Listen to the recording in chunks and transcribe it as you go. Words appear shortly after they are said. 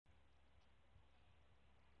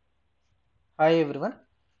Hi everyone.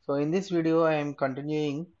 So in this video I am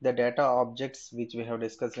continuing the data objects which we have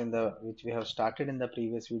discussed which we have started in the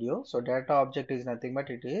previous video. So data object is nothing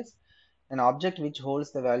but it is an object which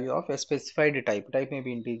holds the value of a specified type. Type may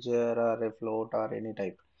be integer or a float or any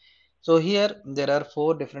type. So here there are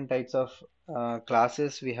four different types of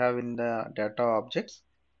classes we have in the data objects: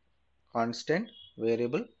 constant,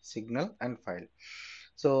 variable, signal and file.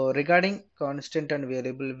 So regarding constant and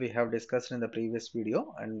variable we have discussed in the previous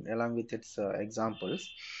video and along with its examples.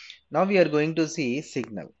 Now we are going to see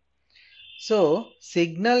signal. So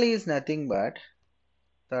signal is nothing but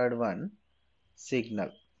third one,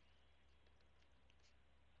 signal.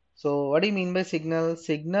 So what do you mean by signal?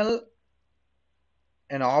 Signal,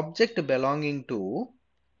 an object belonging to,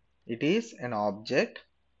 it is an object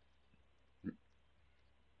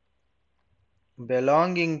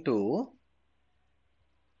belonging to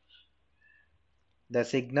the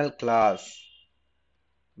signal class,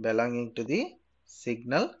 belonging to the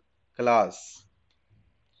signal class.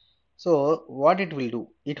 So what it will do?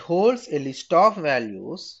 It holds a list of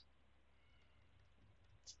values.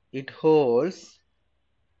 It holds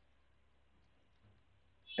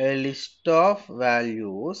a list of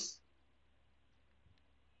values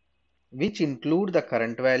which include the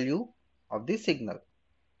current value of the signal.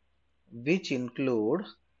 Which include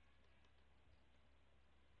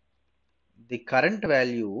the current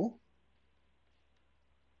value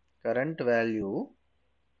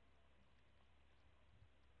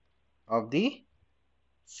of the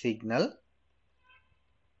signal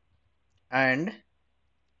and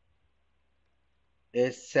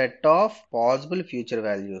a set of possible future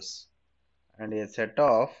values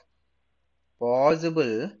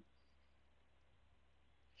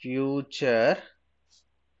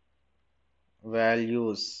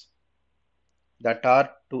that are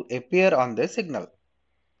to appear on the signal,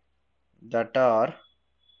 that are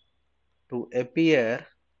to appear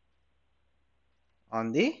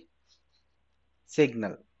on the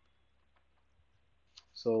signal.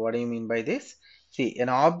 So what do you mean by this? See, an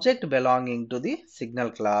object belonging to the signal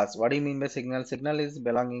class. What do you mean by signal? Signal is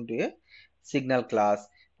belonging to a signal class.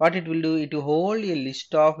 What it will do? It will hold a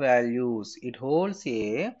list of values. It holds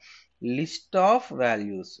a list of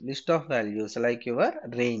values like your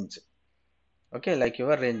range. Okay, like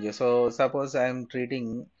your range. So suppose I'm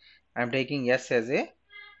taking S as a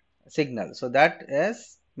signal. So that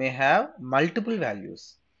S may have multiple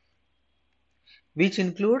values which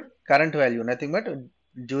include current value, nothing but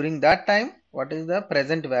during that time what is the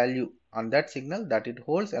present value on that signal that it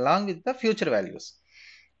holds along with the future values.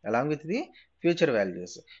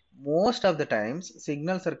 Most of the times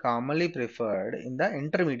signals are commonly preferred in the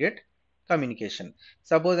intermediate communication.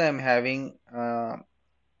 Suppose I am having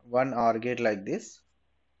one OR gate like this.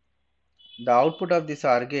 The output of this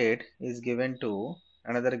OR gate is given to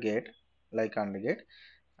another gate like AND gate,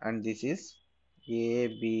 and this is A,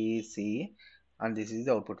 B, C, and this is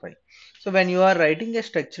the output Y. So when you are writing a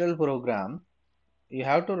structural program, you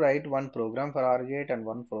have to write one program for OR gate and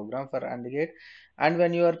one program for AND gate. And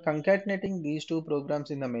when you are concatenating these two programs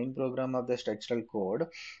in the main program of the structural code,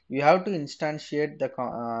 you have to instantiate the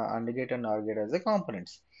AND gate and OR gate as the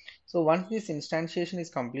components. So once this instantiation is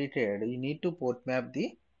completed, you need to port map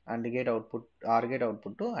the AND gate output, OR gate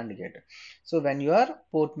output to AND gate. So when you are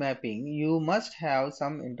port mapping, you must have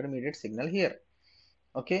some intermediate signal here.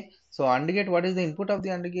 Okay, so AND gate, what is the input of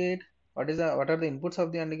the AND gate? What are the inputs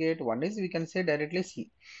of the AND gate? One is we can say directly C.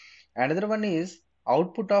 Another one is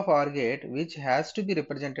output of OR gate, which has to be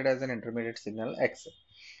represented as an intermediate signal X.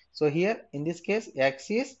 So here in this case X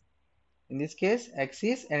is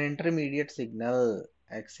an intermediate signal.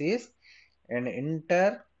 X is an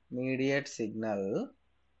intermediate signal.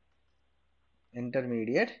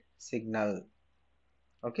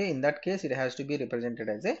 Okay, in that case it has to be represented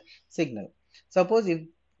as a signal. Suppose if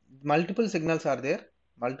multiple signals are there,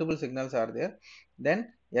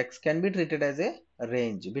 then X can be treated as a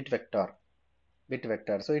range bit vector.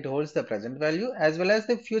 So it holds the present value as well as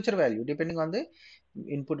the future value depending on the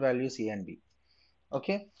input value C and B.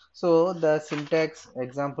 Okay, so the syntax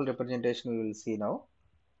example representation we will see now.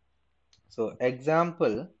 So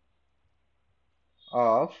example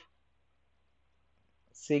of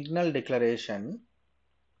signal declaration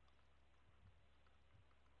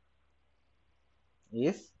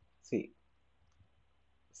is, see,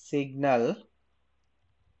 signal,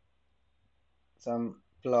 some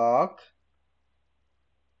clock,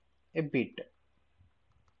 a bit,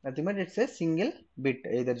 nothing but it's a single bit,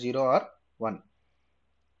 either 0 or 1.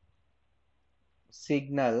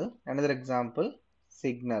 Signal, another example,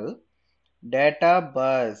 signal data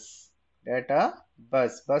bus.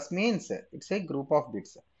 Bus means it's a group of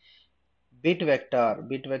bits. Bit vector,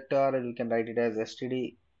 we can write it as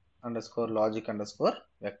std underscore logic underscore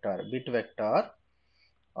vector. Bit vector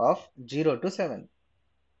of 0 to 7.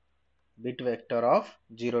 Bit vector of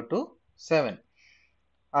 0 to 7.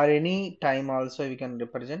 Or any time also we can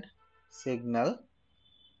represent signal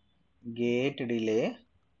gate delay.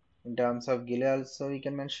 In terms of delay also we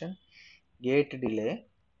can mention gate delay.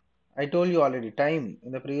 I told you already time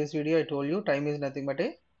in the previous video. I told you time is nothing but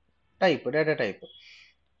a type, data type,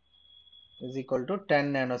 is equal to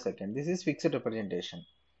 10 nanosecond. This is fixed representation,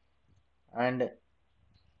 and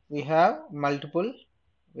we have multiple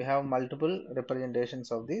representations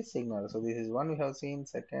of the signal. So this is one we have seen,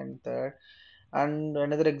 second, third, and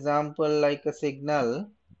another example like a signal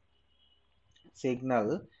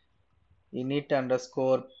init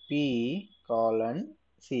underscore p colon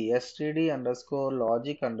std underscore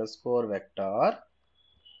logic underscore vector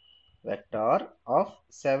of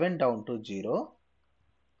 7 down to 0,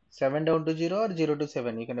 7 down to 0 or 0 to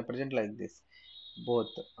 7, you can represent like this, both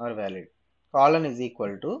are valid. Colon is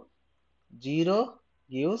equal to 0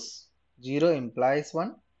 gives 0 implies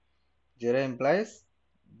 1, 0 implies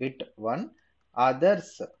bit 1,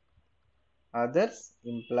 others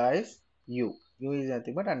implies u is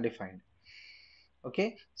nothing but undefined.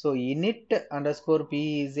 Okay, so init underscore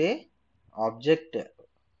p is a object,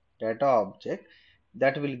 data object,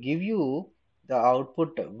 that will give you the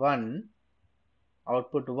output 1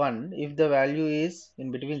 if the value is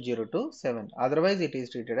in between 0 to 7, otherwise it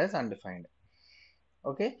is treated as undefined.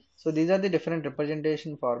 Okay, so these are the different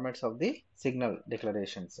representation formats of the signal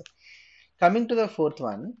declarations. Coming to the fourth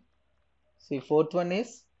one, see, fourth one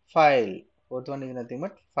is file. Fourth one is nothing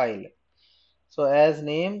but file. So as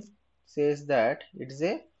name says that it is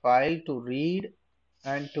a file to read,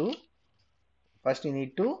 and to first you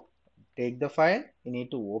need to take the file, you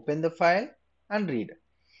need to open the file and read.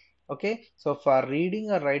 Okay, so for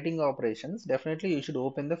reading or writing operations, definitely you should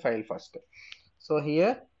open the file first. So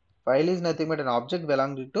here file is nothing but an object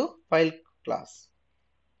belonging to file class.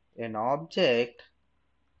 An object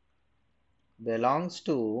belongs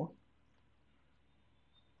to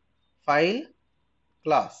file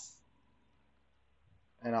class.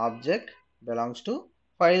 An object belongs to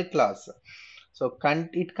file class. So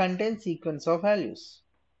it contains sequence of values.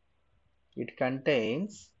 It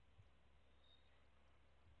contains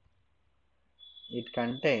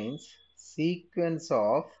sequence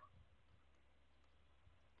of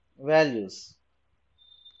values.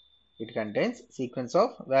 It contains sequence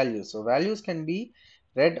of values. So values can be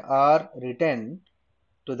read or written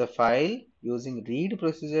to the file using read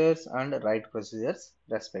procedures and write procedures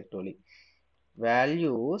respectively.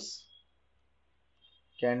 Values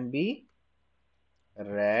can be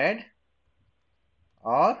read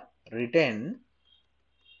or written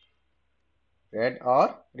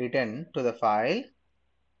to the file,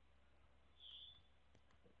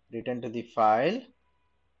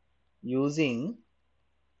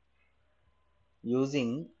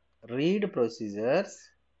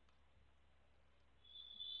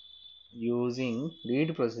 using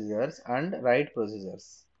read procedures and write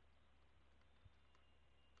procedures.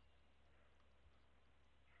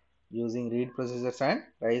 Using read procedures and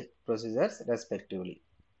write procedures respectively.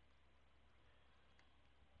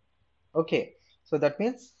 Okay, so that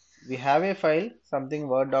means we have a file, something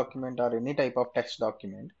Word document or any type of text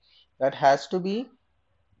document, that has to be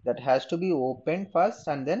opened first,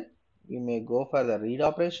 and then we may go for the read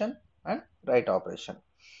operation and write operation.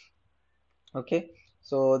 Okay,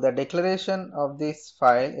 so the declaration of this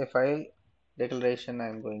file, a file declaration, I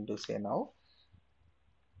am going to say now.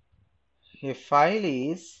 A file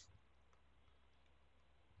is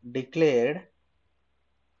declared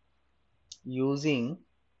using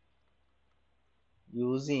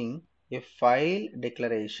a file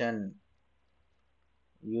declaration.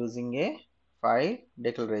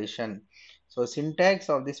 So syntax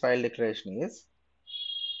of this file declaration is,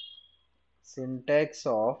 syntax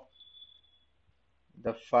of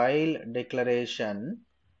the file declaration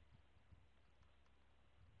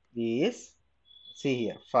is, see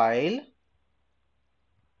here, file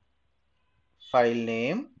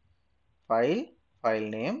name, file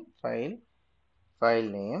name,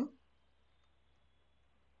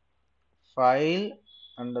 file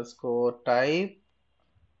underscore type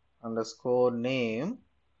underscore name.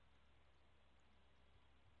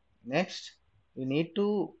 Next, you need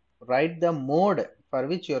to write the mode for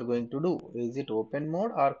which you are going to do. Is it open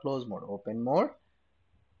mode or close mode?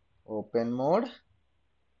 Open mode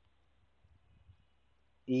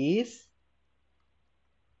is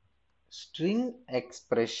string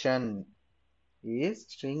expression, is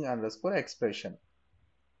string underscore expression.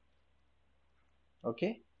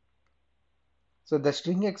 Okay, So the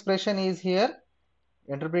string expression is here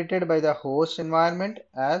interpreted by the host environment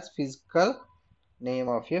as physical name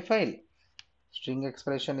of a file. String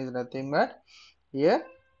expression is nothing but here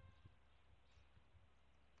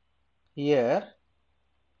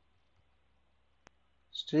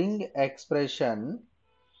string expression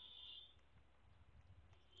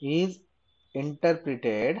is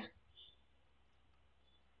interpreted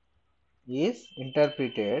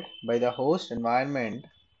by the host environment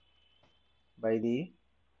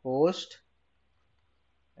host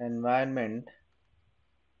environment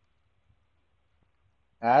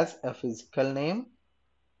as a physical name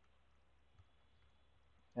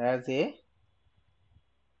as a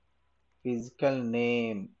physical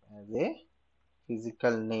name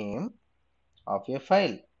of a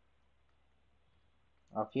file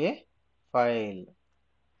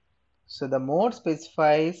So the mode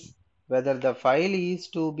specifies whether the file is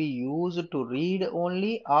to be used to read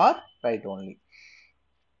only or write only.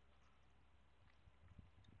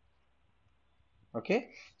 Okay,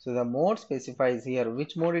 so the mode specifies here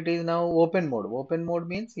which mode it is now. Open mode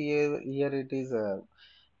means here it is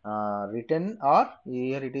written, or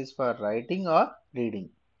here it is for writing or reading.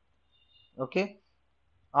 Okay,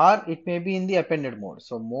 or it may be in the appended mode.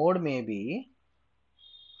 So mode may be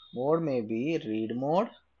read mode,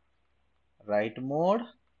 write mode,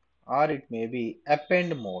 or it may be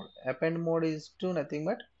append mode. Append mode is to nothing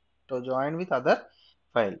but to join with other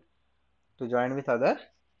file.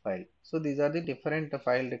 So these are the different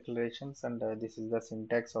file declarations, and this is the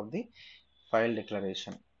syntax of the file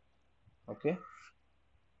declaration. Okay.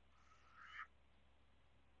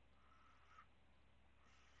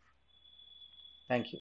 Thank you.